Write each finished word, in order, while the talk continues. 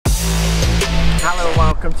Hello and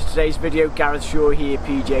welcome to today's video. Gareth Shaw here,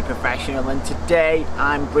 PGA Professional, and today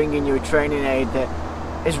I'm bringing you a training aid that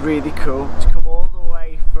is really cool. It's come all the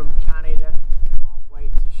way from Canada. Can't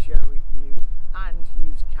wait to show you and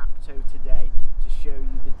use Capto today to show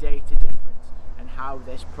you the data difference and how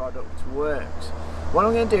this product works. What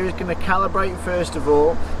I'm going to do is going to calibrate first of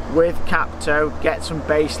all with Capto, get some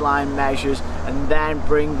baseline measures, and then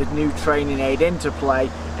bring the new training aid into play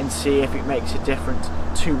and see if it makes a difference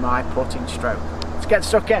to my putting stroke. Let's get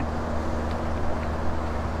stuck in. So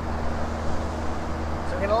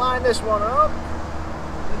I'm going to line this one up.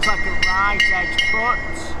 Looks like a right edge putt.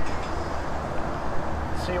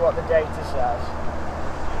 See what the data says.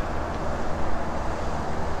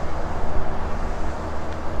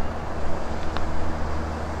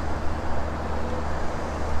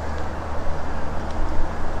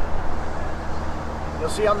 You'll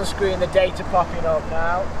see on the screen the data popping up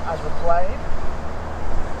now as we're playing.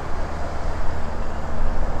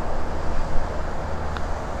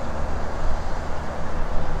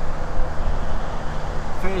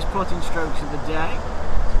 First putting strokes of the day.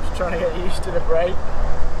 Just trying to get used to the break.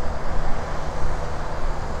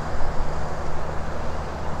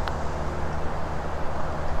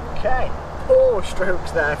 Okay, 4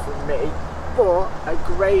 strokes there from me, but a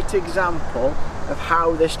great example of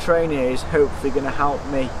how this training is hopefully going to help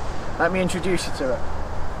me. Let me introduce you to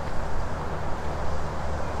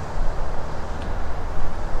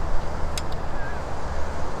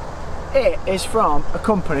it. It is from a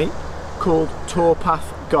company called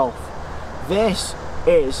Tourpath Golf. This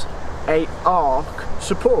is a arc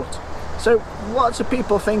support. So lots of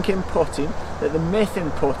people think in putting that the myth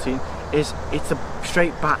in putting is it's a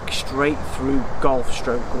straight back, straight through golf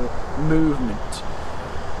stroke or movement.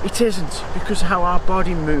 It isn't, because how our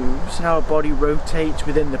body moves and how our body rotates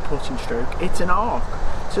within the putting stroke, it's an arc.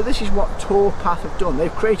 So this is what Tourpath have done.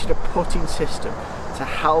 They've created a putting system to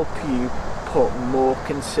help you putt more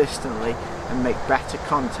consistently and make better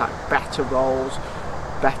contact, better rolls,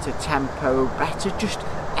 better tempo, better just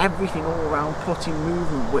everything all around putting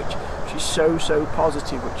movement, which is so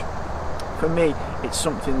positive, which for me it's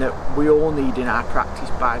something that we all need in our practice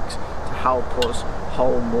bags to help us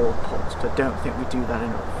hole more putts. I don't think we do that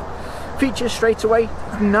enough. Features straight away,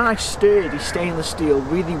 nice sturdy stainless steel,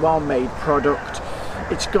 really well made product.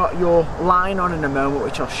 It's got your line on in a moment,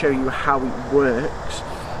 which I'll show you how it works.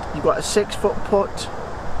 You've got a 6-foot putt,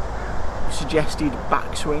 suggested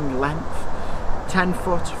backswing length, 10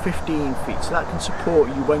 foot, 15 feet, so that can support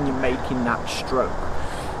you when you're making that stroke.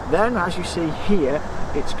 Then as you see here,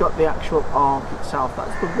 it's got the actual arc itself.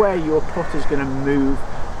 That's the way your putter's going to move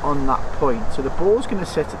on that point. So the ball's going to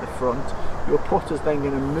sit at the front, your putter's then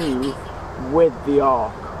going to move with the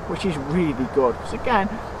arc, which is really good, because again,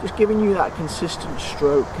 just giving you that consistent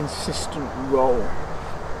stroke, consistent roll.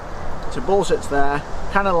 So ball sits there,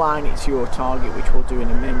 kind of line it to your target, which we'll do in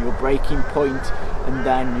a minute, your breaking point, and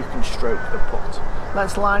then you can stroke the putt.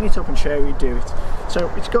 Let's line it up and show you do it. So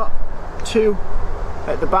it's got 2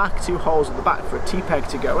 at the back, 2 holes at the back for a T-peg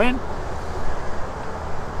to go in,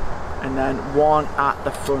 and then 1 at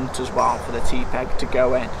the front as well for the T-peg to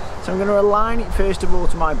go in. So I'm going to align it first of all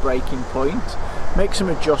to my breaking point, make some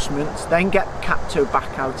adjustments, then get Capto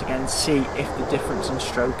back out again, see if the difference in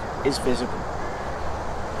stroke is visible.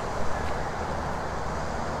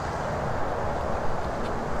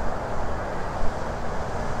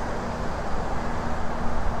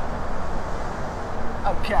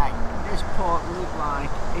 Okay, this putt looked like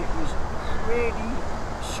it was pretty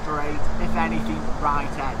straight, if anything, right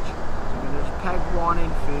edge. So I'm going to just peg 1 in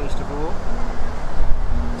first of all.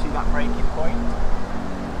 See that breaking point?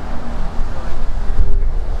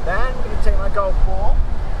 Then I'm going to take my golf ball.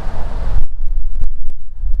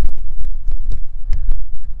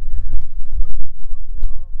 Put it on the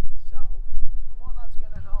arc itself. And what that's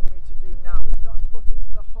going to help me to do now is not put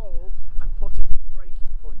into the hole and put into the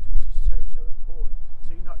breaking point, which is so important.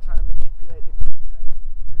 So you're not trying to manipulate the club face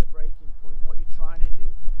to the breaking point. What you're trying to do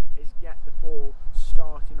is get the ball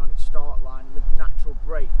starting on its start line and the natural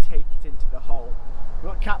break, take it into the hole.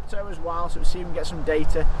 We've got Capto as well, so we'll see if we can get some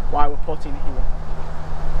data while we're putting here.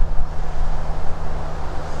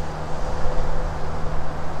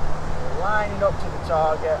 Lining up to the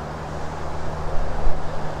target.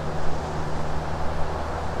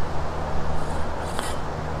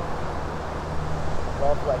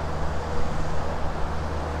 Lovely.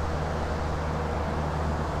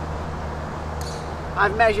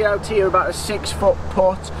 I've measured out here about a 6-foot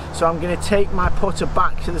putt, so I'm going to take my putter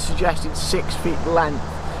back to the suggested 6 feet length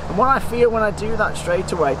And what I feel when I do that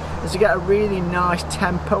straight away is to get a really nice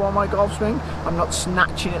tempo on my golf swing. I'm not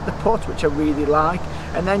snatching at the putt, which I really like,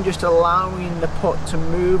 and then just allowing the putt to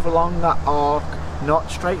move along that arc,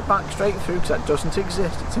 not straight back, straight through, because that doesn't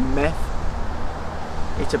exist, it's a myth.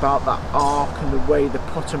 It's about that arc and the way the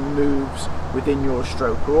putter moves within your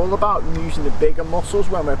stroke. We're all about using the bigger muscles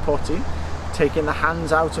when we're putting, taking the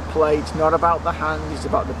hands out of play. It's not about the hands, it's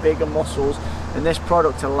about the bigger muscles, and this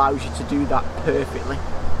product allows you to do that perfectly.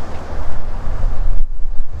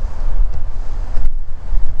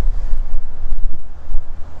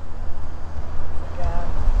 Again,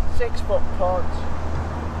 6 foot putt.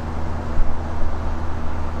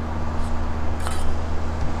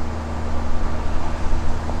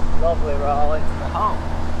 Lovely roll into the hole.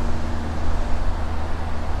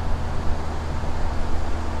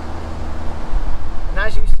 And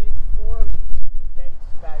as you see before, I was using the date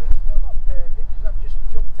spare. It's still not perfect because I've just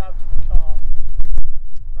jumped out of the car.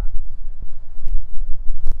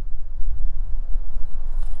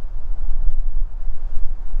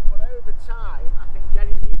 But over time, I think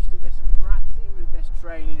getting used to this and practicing with this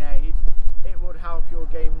training aid, it would help your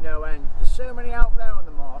game no end. There's so many out there on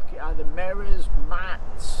the market, either mirrors,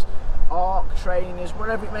 mats, arc trainers,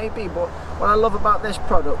 whatever it may be, but what I love about this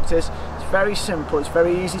product is it's very simple, it's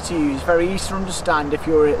very easy to use, very easy to understand if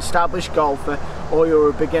you're an established golfer or you're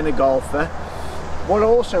a beginner golfer. What I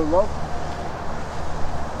also love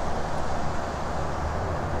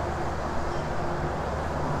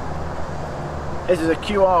is there's a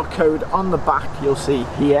QR code on the back, you'll see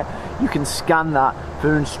here. You can scan that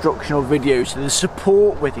for instructional videos, so there's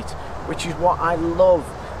support with it, which is what I love.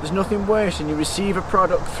 There's nothing worse than you receive a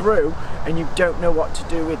product through and you don't know what to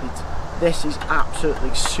do with it. This is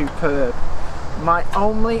absolutely superb. My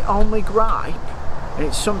only gripe, and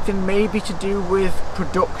it's something maybe to do with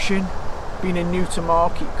production, being a new to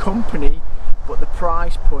market company, but the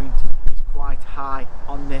price point is quite high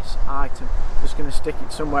on this item. I'm just going to stick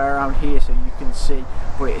it somewhere around here so you can see,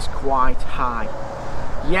 but it is quite high.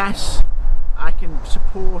 Yes, I can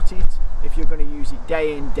support it if you're going to use it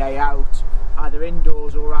day in, day out, either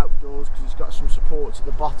indoors or outdoors, because it's got some supports at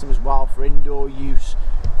the bottom as well for indoor use.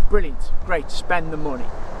 Brilliant, great, spend the money.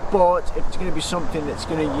 But if it's going to be something that's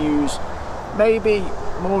going to use maybe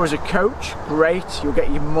more as a coach, great, you'll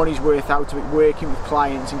get your money's worth out of it working with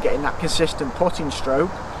clients and getting that consistent putting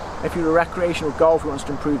stroke. If you're a recreational golfer who wants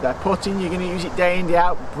to improve their putting, you're going to use it day in, day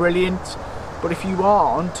out, brilliant. But if you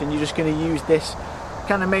aren't, and you're just going to use this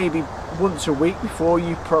kind of maybe once a week before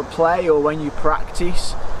you play or when you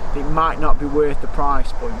practice, it might not be worth the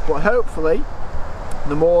price point. But hopefully,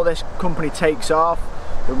 the more this company takes off,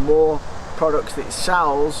 the more products that it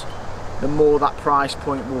sells, the more that price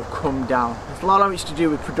point will come down. There's a lot of it's to do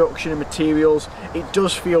with production and materials. It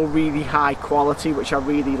does feel really high quality, which I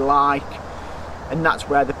really like, and that's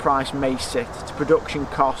where the price may sit. It's production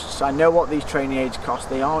costs. I know what these training aids cost.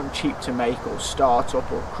 They aren't cheap to make or start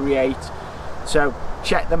up or create. So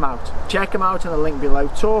check them out. Check them out on the link below.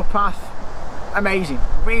 Tourpath, amazing,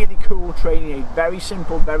 really cool training aid. Very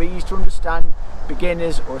simple, very easy to understand.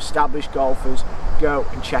 Beginners or established golfers, go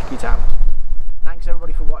and check it out. Thanks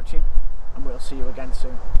everybody for watching, and we'll see you again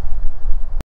soon.